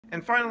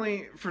And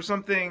finally, for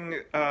something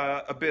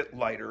a bit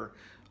lighter,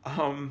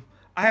 I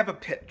have a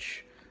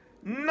pitch.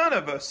 None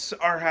of us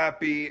are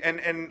happy,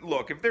 and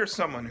look, if there's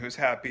someone who's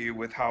happy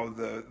with how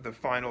the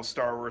final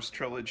Star Wars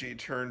trilogy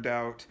turned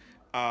out,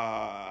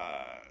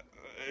 uh,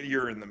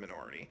 you're in the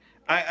minority.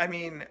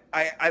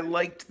 I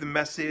liked the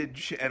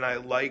message and I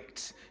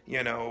liked,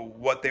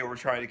 what they were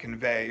trying to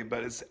convey,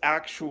 but as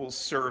actual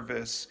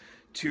service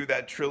to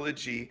that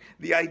trilogy,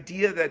 the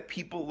idea that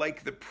people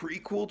like the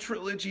prequel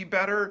trilogy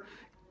better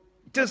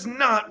does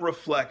not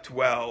reflect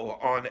well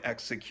on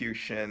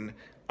execution.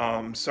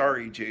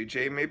 Sorry,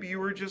 JJ. Maybe you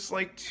were just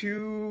like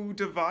too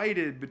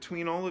divided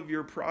between all of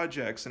your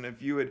projects. And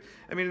if you had,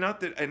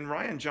 not that, and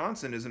Ryan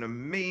Johnson is an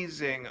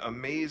amazing,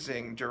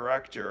 amazing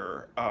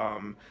director,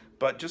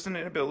 but just an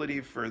inability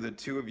for the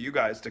two of you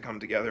guys to come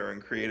together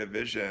and create a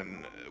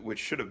vision, which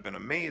should have been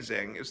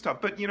amazing, is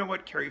tough. But you know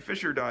what? Carrie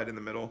Fisher died in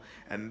the middle,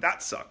 and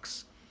that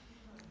sucks.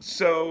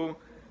 So,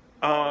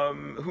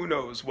 who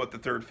knows what the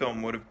third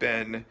film would have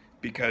been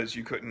because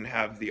you couldn't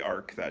have the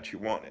arc that you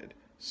wanted.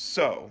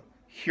 So,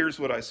 here's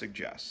what I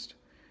suggest.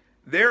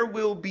 There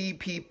will be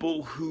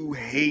people who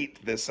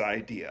hate this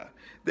idea.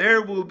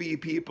 There will be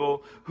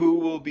people who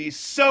will be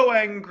so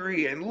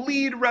angry and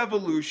lead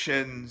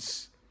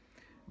revolutions.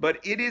 But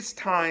it is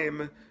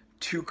time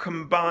to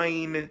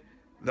combine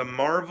the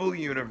Marvel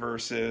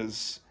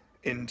universes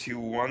into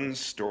one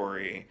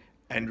story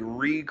and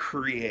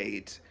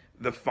recreate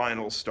the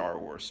final Star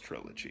Wars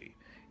trilogy.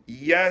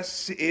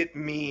 Yes, it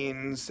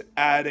means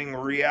adding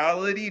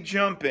reality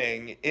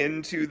jumping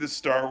into the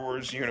Star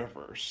Wars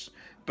universe.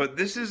 But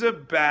this is a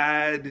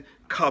bad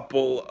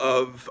couple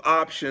of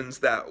options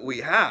that we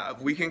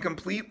have. We can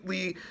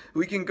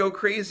go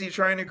crazy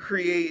trying to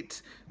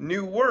create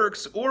new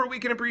works, or we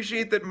can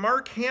appreciate that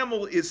Mark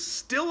Hamill is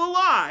still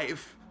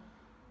alive,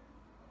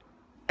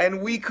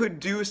 and we could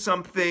do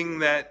something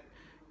that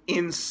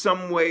in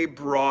some way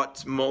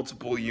brought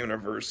multiple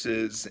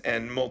universes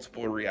and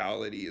multiple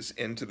realities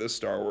into the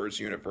Star Wars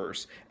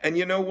universe. And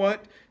you know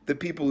what? The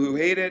people who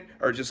hate it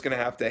are just going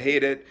to have to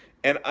hate it.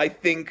 And I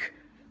think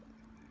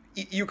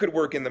you could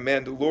work in The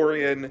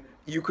Mandalorian.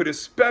 You could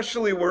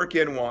especially work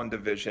in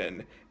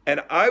WandaVision.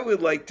 And I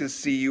would like to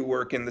see you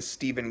work in the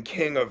Stephen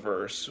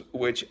King-averse,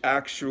 which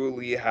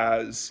actually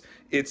has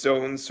its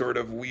own sort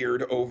of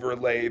weird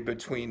overlay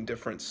between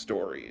different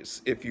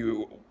stories. If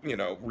you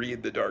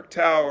read The Dark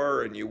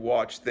Tower and you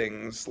watch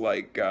things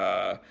like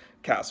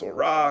Castle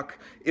Rock,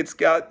 it's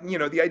got,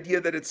 the idea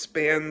that it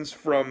spans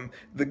from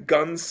the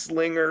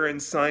gunslinger in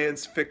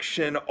science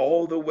fiction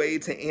all the way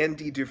to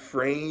Andy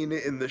Dufresne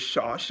in The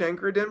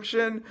Shawshank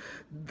Redemption.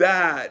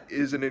 That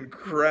is an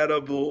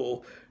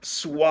incredible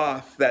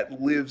swath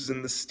that lives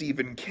in the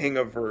Stephen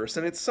King-averse,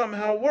 and it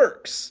somehow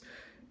works.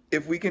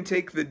 If we can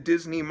take the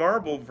Disney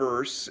Marvel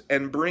verse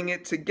and bring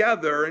it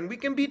together, and we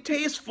can be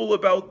tasteful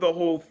about the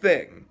whole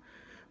thing.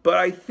 But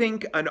I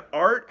think an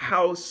art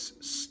house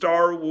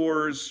Star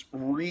Wars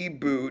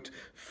reboot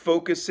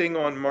focusing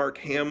on Mark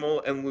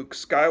Hamill and Luke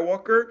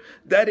Skywalker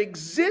that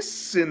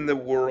exists in the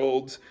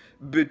world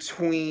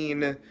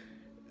between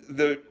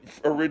the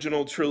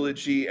original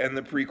trilogy and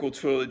the prequel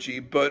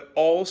trilogy, but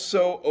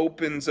also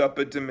opens up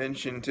a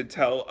dimension to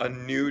tell a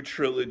new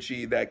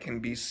trilogy that can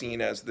be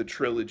seen as the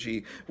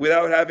trilogy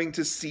without having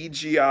to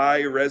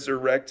CGI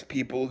resurrect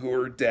people who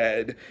are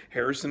dead.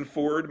 Harrison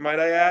Ford, might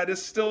I add,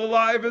 is still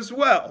alive as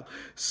well.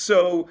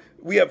 So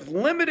we have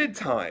limited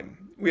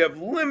time.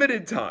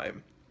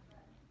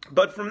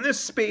 But from this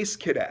space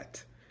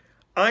cadet,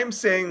 I'm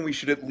saying we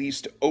should at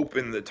least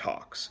open the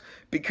talks,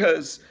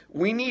 because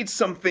we need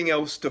something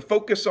else to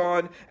focus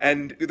on,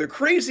 and the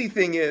crazy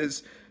thing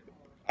is,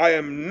 I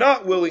am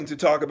not willing to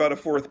talk about a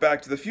fourth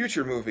Back to the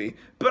Future movie,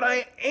 but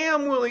I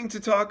am willing to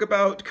talk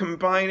about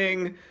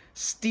combining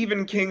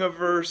Stephen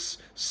King-averse,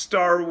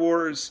 Star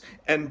Wars,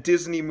 and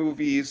Disney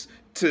movies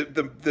to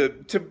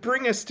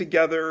bring us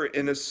together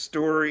in a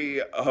story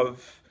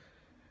of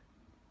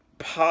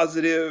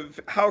positive,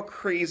 how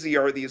crazy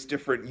are these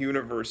different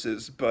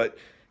universes, but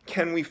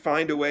can we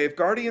find a way? If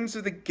Guardians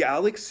of the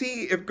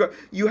Galaxy,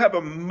 you have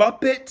a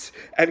Muppet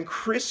and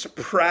Chris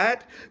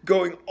Pratt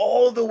going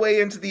all the way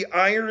into the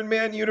Iron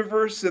Man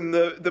universe and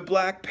the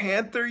Black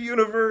Panther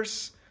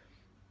universe.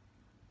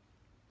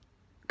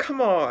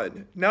 Come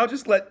on. Now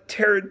just let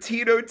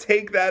Tarantino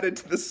take that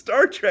into the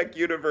Star Trek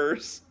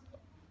universe.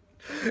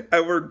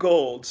 And we're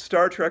gold.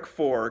 Star Trek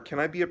 4. Can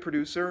I be a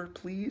producer,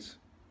 please?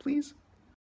 Please?